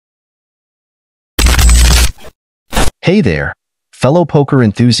Hey there, fellow poker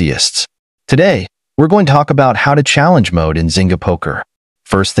enthusiasts. Today, we're going to talk about how to challenge mode in Zynga Poker.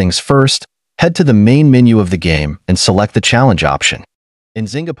 First things first, head to the main menu of the game and select the challenge option. In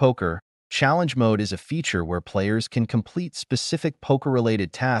Zynga Poker, challenge mode is a feature where players can complete specific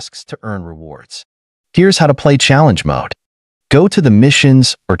poker-related tasks to earn rewards. Here's how to play challenge mode. Go to the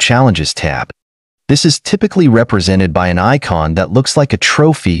Missions or Challenges tab. This is typically represented by an icon that looks like a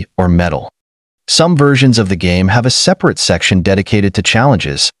trophy or medal. Some versions of the game have a separate section dedicated to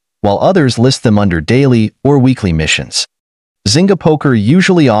challenges, while others list them under daily or weekly missions. Zynga Poker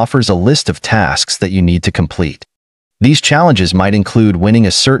usually offers a list of tasks that you need to complete. These challenges might include winning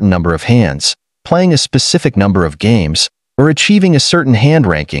a certain number of hands, playing a specific number of games, or achieving a certain hand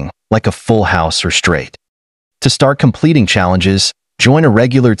ranking, like a full house or straight. To start completing challenges, join a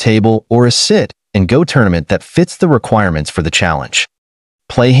regular table or a sit-and-go tournament that fits the requirements for the challenge.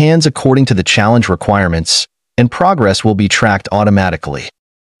 Play hands according to the challenge requirements, and progress will be tracked automatically.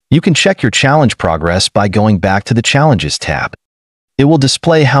 You can check your challenge progress by going back to the Challenges tab. It will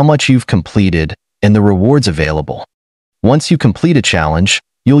display how much you've completed and the rewards available. Once you complete a challenge,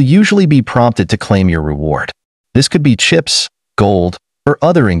 you'll usually be prompted to claim your reward. This could be chips, gold, or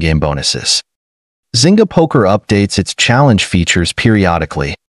other in-game bonuses. Zynga Poker updates its challenge features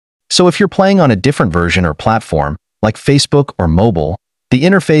periodically, so if you're playing on a different version or platform, like Facebook or mobile, the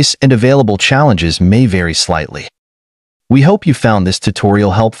interface and available challenges may vary slightly. We hope you found this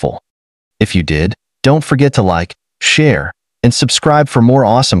tutorial helpful. If you did, don't forget to like, share, and subscribe for more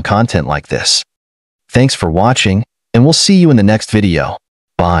awesome content like this. Thanks for watching, and we'll see you in the next video.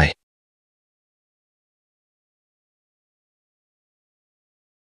 Bye.